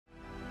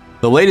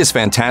The latest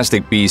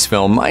Fantastic Beasts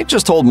film might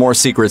just hold more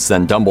secrets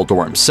than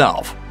Dumbledore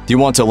himself. Do you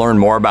want to learn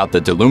more about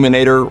the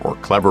Deluminator or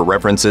clever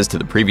references to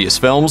the previous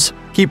films?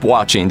 Keep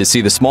watching to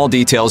see the small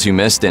details you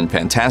missed in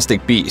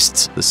Fantastic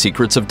Beasts: The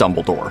Secrets of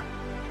Dumbledore.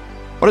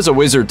 What is a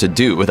wizard to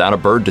do without a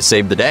bird to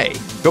save the day?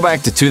 Go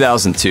back to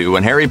 2002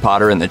 when Harry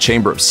Potter and the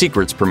Chamber of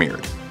Secrets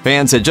premiered.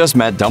 Fans had just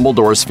met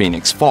Dumbledore's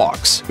Phoenix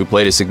Fawkes, who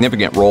played a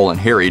significant role in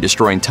Harry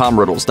destroying Tom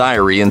Riddle's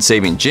diary and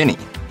saving Ginny.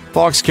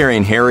 Fawkes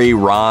carrying Harry,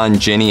 Ron,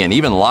 Ginny, and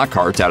even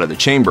Lockhart out of the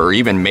chamber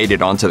even made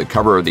it onto the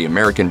cover of the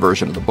American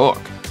version of the book.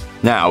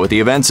 Now, with the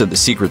events of The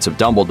Secrets of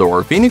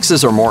Dumbledore,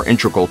 phoenixes are more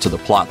integral to the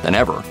plot than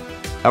ever.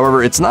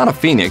 However, it's not a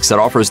phoenix that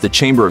offers the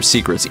Chamber of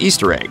Secrets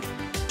Easter egg.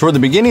 Toward the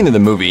beginning of the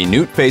movie,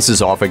 Newt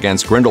faces off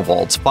against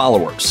Grindelwald's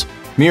followers.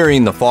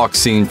 Mirroring the Fawkes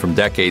scene from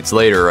decades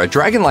later, a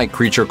dragon-like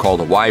creature called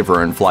a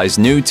wyvern flies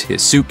Newt,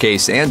 his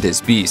suitcase, and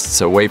his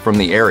beasts away from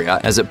the area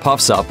as it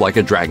puffs up like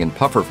a dragon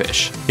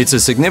pufferfish. It's a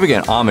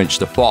significant homage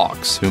to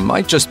Fawkes, who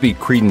might just be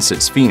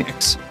Credence's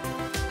phoenix.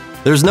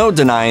 There's no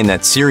denying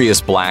that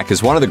Sirius Black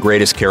is one of the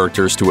greatest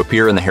characters to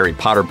appear in the Harry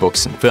Potter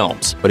books and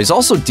films, but he's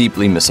also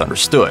deeply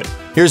misunderstood.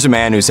 Here's a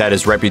man who's had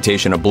his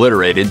reputation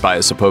obliterated by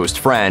a supposed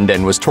friend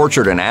and was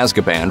tortured in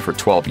Azkaban for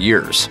 12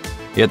 years.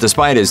 Yet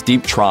despite his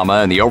deep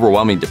trauma and the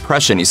overwhelming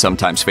depression he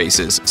sometimes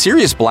faces,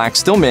 Sirius Black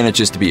still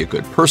manages to be a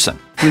good person.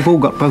 We've all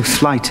got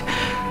both light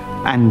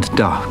and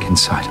dark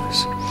inside of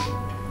us.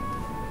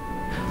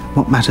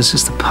 What matters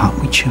is the part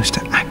we choose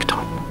to act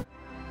on.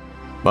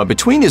 But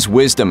between his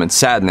wisdom and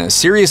sadness,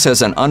 Sirius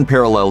has an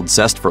unparalleled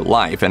zest for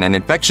life and an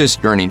infectious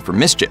yearning for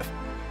mischief.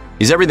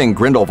 He's everything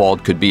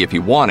Grindelwald could be if he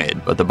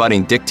wanted, but the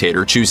budding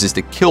dictator chooses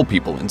to kill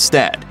people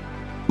instead.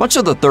 Much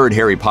of the third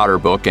Harry Potter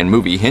book and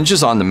movie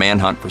hinges on the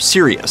manhunt for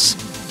Sirius,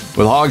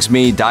 with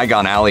Hogsmeade,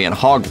 Diagon Alley, and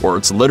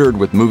Hogwarts littered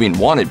with moving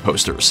wanted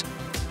posters.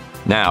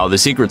 Now, The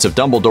Secrets of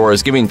Dumbledore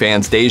is giving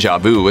fans deja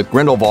vu with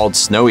Grindelwald's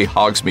snowy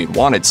Hogsmeade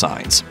wanted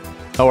signs.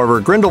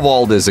 However,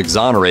 Grindelwald is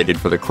exonerated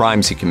for the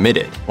crimes he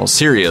committed, while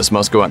Sirius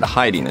must go into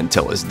hiding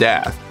until his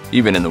death.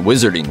 Even in the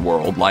wizarding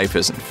world, life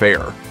isn't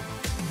fair.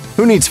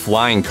 Who needs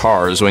flying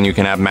cars when you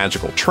can have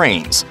magical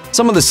trains?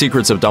 Some of the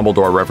Secrets of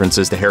Dumbledore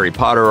references to Harry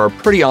Potter are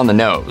pretty on the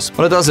nose,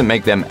 but it doesn't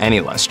make them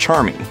any less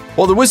charming.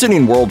 While the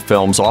Wizarding World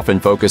films often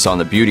focus on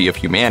the beauty of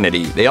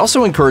humanity, they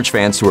also encourage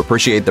fans to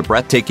appreciate the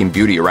breathtaking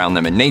beauty around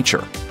them in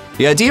nature.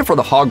 The idea for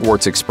the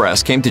Hogwarts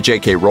Express came to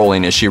J.K.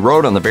 Rowling as she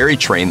rode on the very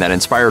train that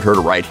inspired her to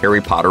write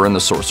Harry Potter and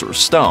the Sorcerer's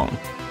Stone.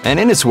 And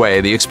in its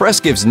way, the Express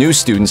gives new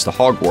students to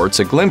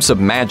Hogwarts a glimpse of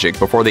magic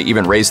before they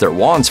even raise their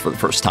wands for the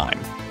first time.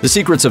 The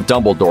Secrets of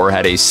Dumbledore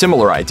had a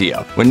similar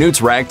idea, when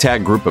Newt's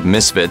ragtag group of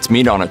misfits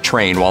meet on a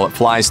train while it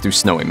flies through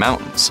snowy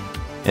mountains.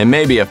 It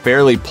may be a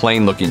fairly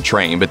plain-looking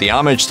train, but the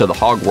homage to the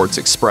Hogwarts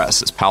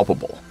Express is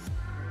palpable.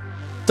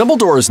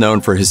 Dumbledore is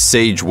known for his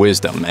sage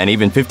wisdom, and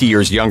even 50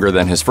 years younger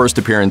than his first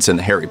appearance in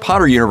the Harry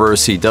Potter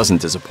universe, he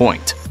doesn't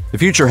disappoint. The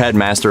future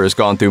headmaster has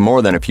gone through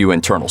more than a few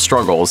internal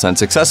struggles and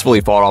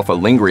successfully fought off a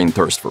lingering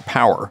thirst for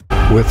power.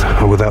 With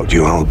or without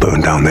you, I'll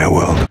burn down their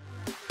world.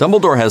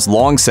 Dumbledore has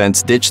long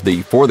since ditched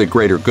the "for the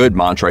greater good"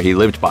 mantra he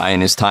lived by in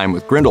his time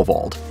with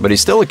Grindelwald, but he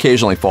still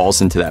occasionally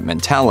falls into that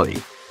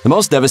mentality. The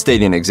most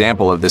devastating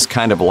example of this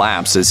kind of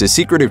lapse is his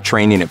secretive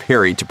training of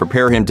Harry to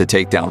prepare him to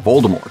take down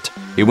Voldemort.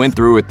 He went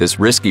through with this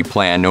risky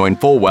plan knowing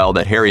full well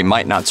that Harry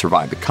might not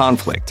survive the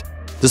conflict.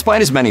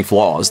 Despite his many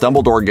flaws,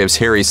 Dumbledore gives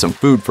Harry some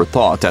food for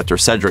thought after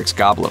Cedric's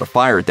Goblet of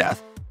Fire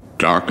death.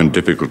 Dark and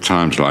difficult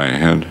times lie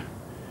ahead.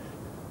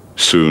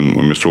 Soon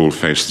we must all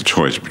face the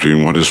choice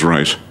between what is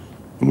right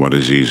and what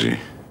is easy.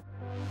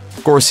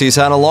 Of course, he's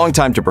had a long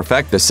time to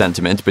perfect this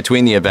sentiment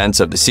between the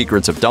events of The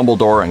Secrets of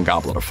Dumbledore and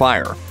Goblet of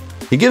Fire.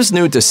 He gives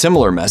Newt a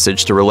similar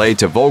message to relay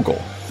to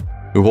Vogel,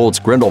 who holds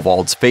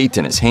Grindelwald's fate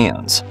in his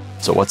hands.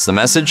 So what's the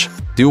message?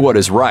 Do what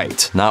is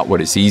right, not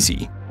what is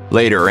easy.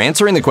 Later,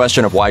 answering the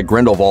question of why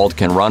Grindelwald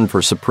can run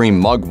for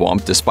supreme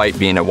mugwump despite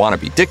being a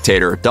wannabe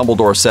dictator,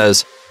 Dumbledore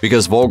says,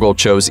 because Vogel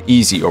chose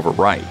easy over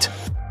right.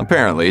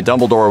 Apparently,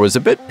 Dumbledore was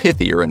a bit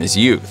pithier in his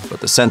youth, but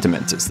the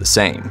sentiment is the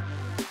same.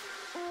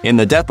 In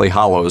the Deathly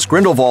Hallows,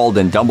 Grindelwald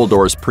and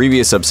Dumbledore's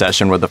previous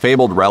obsession with the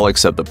fabled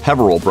relics of the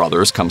Peverell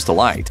brothers comes to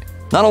light.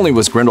 Not only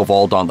was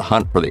Grindelwald on the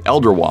hunt for the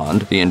Elder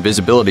Wand, the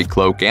Invisibility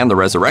Cloak, and the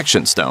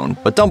Resurrection Stone,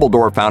 but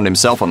Dumbledore found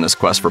himself on this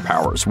quest for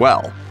power as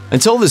well.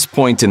 Until this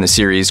point in the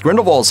series,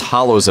 Grindelwald's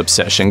Hallows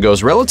obsession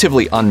goes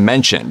relatively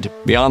unmentioned,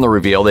 beyond the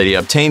reveal that he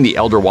obtained the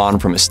Elder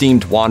Wand from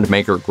esteemed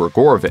wandmaker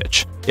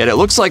Gregorovitch. Yet it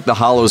looks like the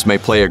Hallows may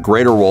play a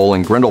greater role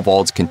in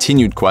Grindelwald's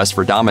continued quest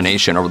for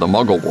domination over the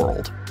Muggle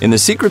world. In The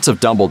Secrets of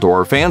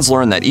Dumbledore, fans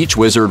learn that each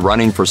wizard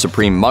running for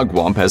supreme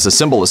mugwump has a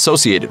symbol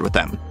associated with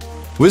them.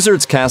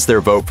 Wizards cast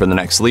their vote for the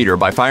next leader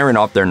by firing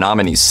off their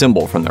nominee's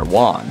symbol from their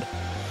wand.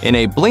 In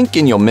a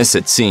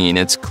blink-and-you'll-miss-it scene,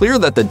 it's clear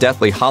that the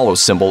Deathly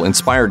Hallows symbol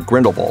inspired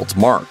Grindelwald's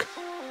mark.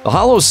 The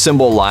Hallows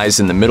symbol lies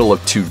in the middle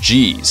of two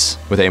G's,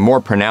 with a more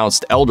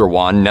pronounced Elder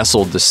Wand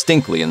nestled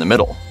distinctly in the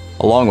middle.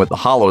 Along with the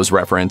Hallows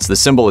reference, the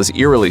symbol is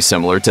eerily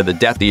similar to the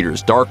Death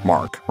Eater's Dark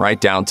Mark, right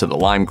down to the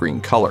lime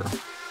green color.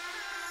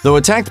 Though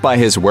attacked by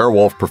his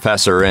werewolf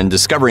professor and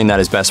discovering that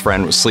his best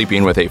friend was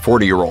sleeping with a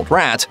 40-year-old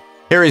rat,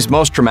 Harry's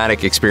most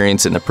traumatic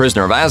experience in The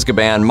Prisoner of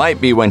Azkaban might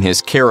be when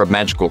his Care of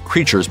Magical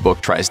Creatures book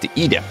tries to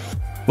eat him.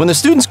 When the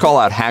students call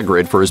out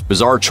Hagrid for his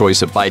bizarre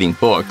choice of biting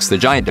books, the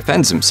giant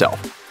defends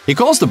himself. He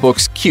calls the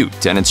books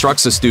cute and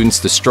instructs the students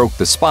to stroke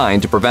the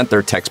spine to prevent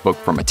their textbook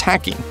from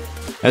attacking.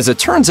 As it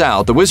turns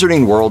out, the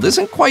Wizarding World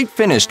isn't quite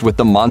finished with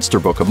the Monster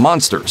Book of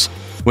Monsters.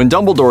 When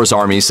Dumbledore's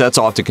army sets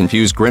off to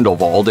confuse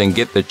Grindelwald and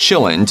get the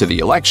Chillin to the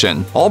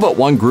election, all but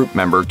one group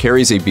member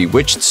carries a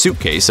bewitched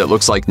suitcase that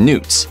looks like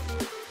Newt's.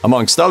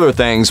 Amongst other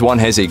things, one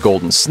has a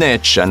golden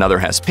snitch, another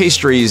has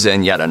pastries,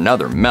 and yet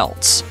another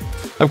melts.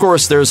 Of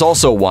course, there's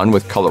also one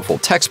with colorful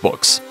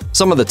textbooks.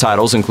 Some of the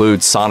titles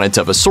include Sonnet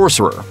of a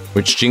Sorcerer,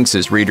 which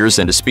jinxes readers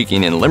into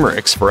speaking in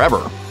limericks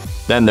forever.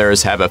 Then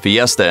there's Have a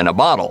Fiesta in a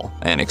Bottle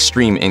and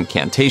Extreme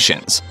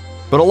Incantations.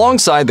 But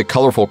alongside the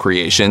colorful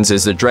creations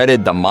is the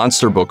dreaded The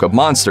Monster Book of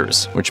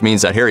Monsters, which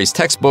means that Harry's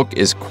textbook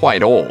is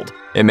quite old.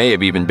 It may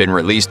have even been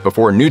released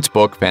before Newt's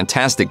book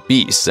Fantastic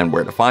Beasts and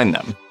Where to Find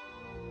Them.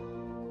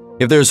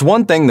 If there's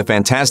one thing the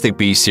Fantastic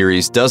Beasts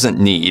series doesn't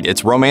need,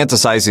 it's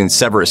romanticizing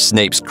Severus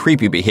Snape's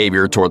creepy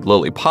behavior toward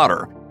Lily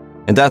Potter.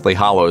 In Deathly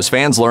Hallows,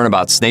 fans learn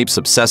about Snape's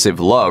obsessive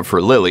love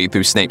for Lily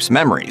through Snape's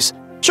memories.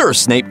 Sure,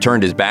 Snape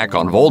turned his back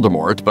on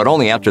Voldemort, but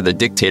only after the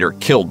dictator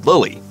killed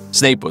Lily.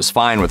 Snape was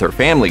fine with her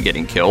family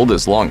getting killed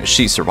as long as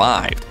she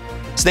survived.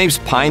 Snape's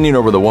pining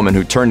over the woman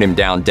who turned him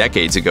down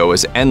decades ago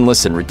is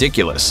endless and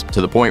ridiculous, to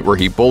the point where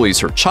he bullies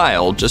her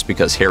child just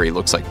because Harry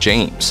looks like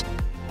James.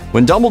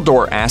 When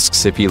Dumbledore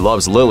asks if he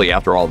loves Lily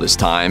after all this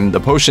time, the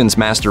potion's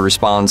master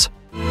responds,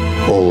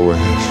 "Always."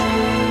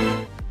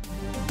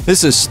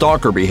 This is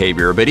stalker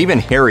behavior, but even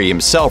Harry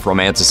himself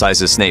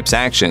romanticizes Snape's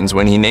actions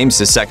when he names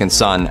his second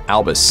son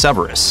Albus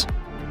Severus.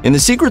 In The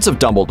Secrets of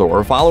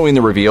Dumbledore, following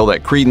the reveal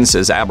that Credence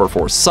is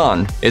Aberforth's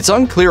son, it's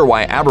unclear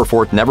why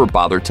Aberforth never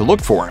bothered to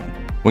look for him.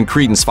 When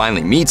Credence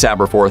finally meets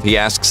Aberforth, he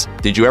asks,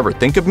 "Did you ever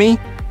think of me?"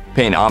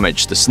 Paying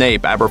homage to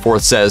Snape,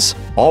 Aberforth says,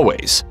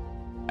 "Always."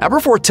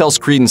 Aberforth tells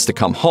Credence to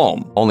come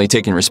home, only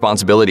taking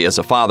responsibility as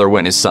a father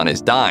when his son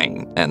is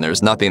dying, and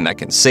there's nothing that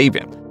can save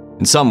him.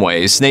 In some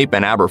ways, Snape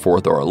and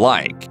Aberforth are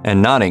alike,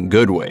 and not in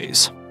good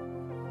ways.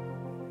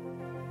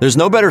 There's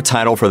no better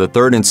title for the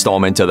third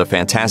installment of the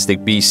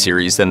Fantastic Beasts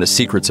series than The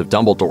Secrets of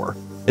Dumbledore.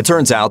 It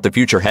turns out the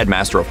future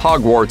headmaster of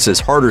Hogwarts is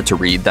harder to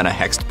read than a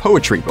hexed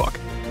poetry book.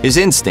 His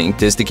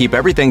instinct is to keep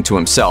everything to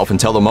himself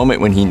until the moment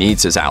when he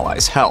needs his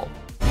allies' help.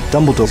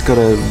 Dumbledore's got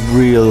a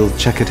real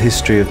checkered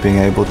history of being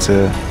able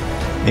to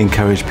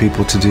encourage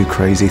people to do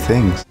crazy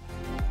things.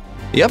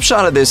 The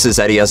upshot of this is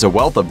that he has a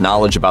wealth of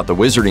knowledge about the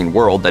wizarding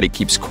world that he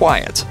keeps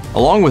quiet,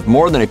 along with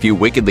more than a few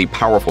wickedly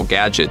powerful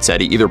gadgets that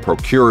he either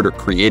procured or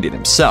created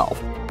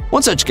himself.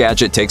 One such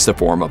gadget takes the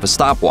form of a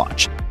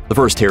stopwatch. The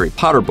first Harry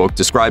Potter book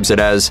describes it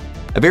as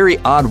a very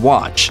odd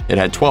watch. It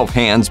had 12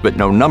 hands but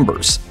no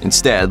numbers.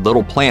 Instead,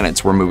 little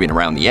planets were moving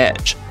around the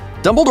edge.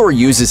 Dumbledore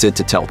uses it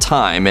to tell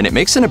time, and it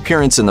makes an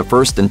appearance in the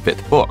first and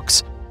fifth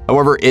books.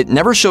 However, it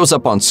never shows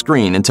up on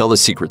screen until The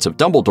Secrets of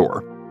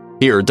Dumbledore.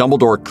 Here,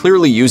 Dumbledore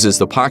clearly uses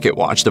the pocket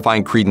watch to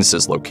find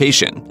Credence's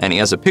location, and he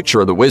has a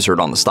picture of the wizard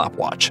on the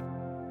stopwatch.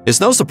 It's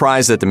no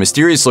surprise that the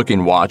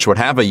mysterious-looking watch would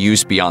have a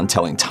use beyond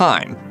telling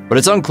time, but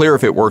it's unclear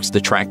if it works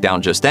to track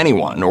down just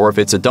anyone, or if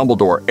it's a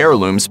Dumbledore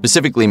heirloom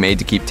specifically made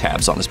to keep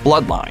tabs on his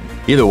bloodline.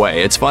 Either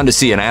way, it's fun to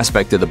see an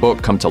aspect of the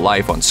book come to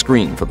life on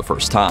screen for the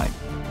first time.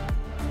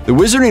 The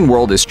wizarding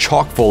world is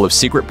chock full of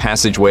secret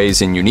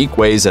passageways and unique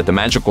ways that the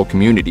magical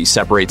community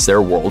separates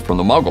their world from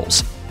the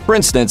Muggles. For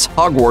instance,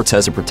 Hogwarts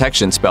has a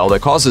protection spell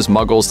that causes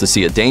Muggles to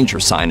see a danger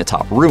sign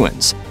atop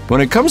ruins.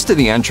 When it comes to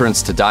the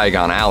entrance to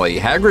Diagon Alley,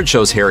 Hagrid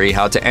shows Harry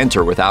how to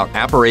enter without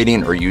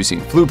apparating or using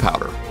flue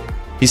powder.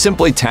 He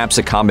simply taps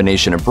a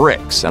combination of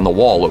bricks and the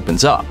wall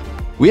opens up.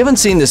 We haven't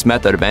seen this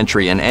method of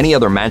entry in any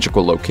other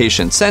magical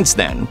location since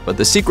then, but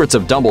The Secrets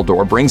of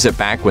Dumbledore brings it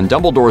back when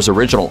Dumbledore's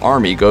original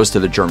army goes to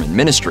the German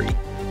ministry.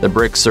 The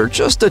bricks are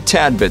just a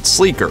tad bit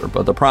sleeker,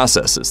 but the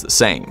process is the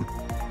same.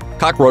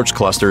 Cockroach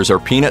clusters are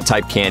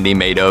peanut-type candy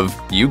made of,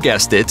 you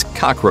guessed it,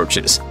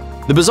 cockroaches.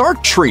 The bizarre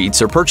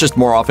treats are purchased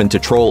more often to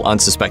troll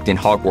unsuspecting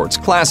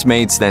Hogwarts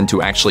classmates than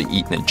to actually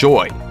eat and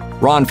enjoy.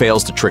 Ron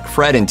fails to trick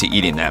Fred into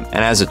eating them,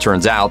 and as it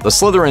turns out, the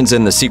Slytherins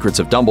in The Secrets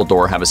of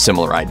Dumbledore have a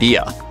similar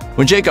idea.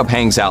 When Jacob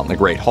hangs out in the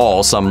Great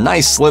Hall, some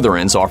nice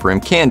Slytherins offer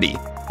him candy.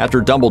 After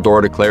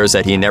Dumbledore declares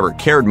that he never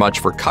cared much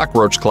for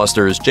cockroach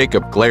clusters,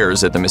 Jacob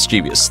glares at the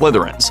mischievous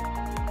Slytherins.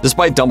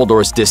 Despite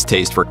Dumbledore's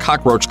distaste for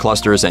cockroach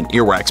clusters and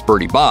earwax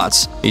Bertie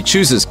Bott's, he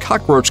chooses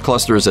cockroach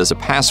clusters as a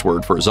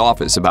password for his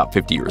office about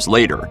 50 years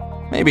later.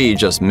 Maybe he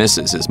just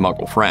misses his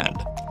Muggle friend.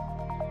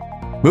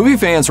 Movie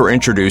fans were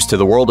introduced to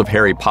the world of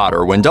Harry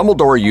Potter when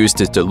Dumbledore used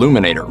his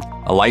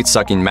Deluminator, a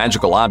light-sucking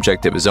magical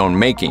object of his own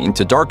making,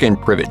 to darken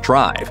Privet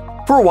Drive.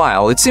 For a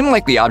while, it seemed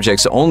like the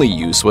object's only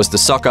use was to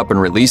suck up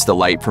and release the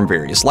light from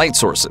various light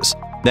sources.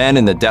 Then,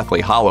 in the Deathly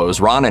Hallows,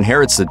 Ron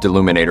inherits the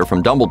Deluminator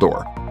from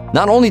Dumbledore.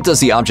 Not only does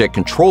the object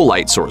control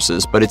light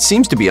sources, but it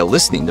seems to be a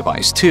listening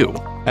device too.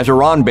 After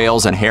Ron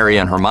bails on Harry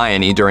and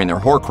Hermione during their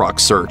Horcrux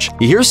search,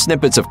 he hears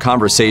snippets of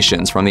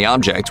conversations from the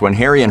object when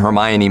Harry and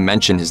Hermione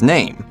mention his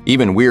name.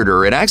 Even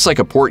weirder, it acts like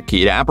a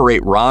portkey to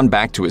apparate Ron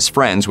back to his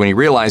friends when he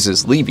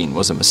realizes leaving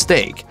was a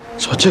mistake.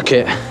 So I took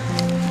it,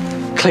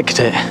 clicked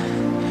it,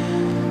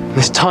 and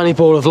this tiny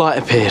ball of light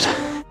appeared.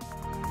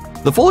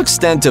 The full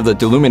extent of the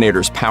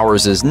Deluminator's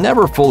powers is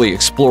never fully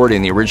explored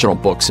in the original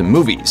books and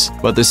movies,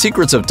 but the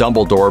Secrets of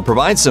Dumbledore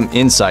provides some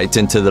insight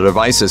into the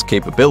device's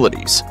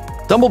capabilities.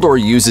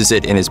 Dumbledore uses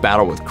it in his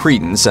battle with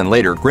Credence and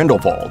later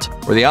Grindelwald,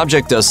 where the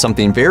object does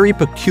something very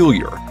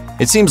peculiar.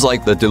 It seems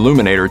like the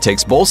Deluminator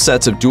takes both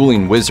sets of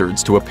dueling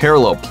wizards to a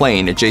parallel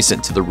plane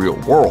adjacent to the real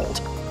world,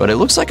 but it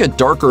looks like a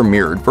darker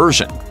mirrored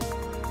version.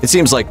 It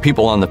seems like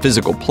people on the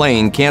physical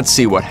plane can't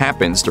see what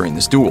happens during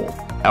this duel.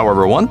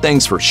 However, one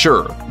thing's for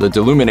sure, the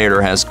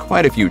Deluminator has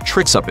quite a few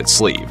tricks up its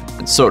sleeve,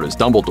 and so does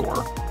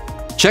Dumbledore.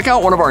 Check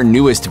out one of our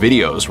newest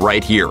videos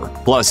right here.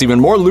 Plus, even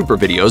more Looper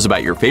videos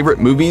about your favorite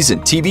movies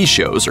and TV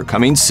shows are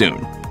coming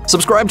soon.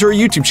 Subscribe to our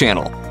YouTube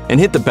channel and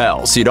hit the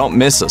bell so you don't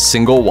miss a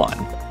single one.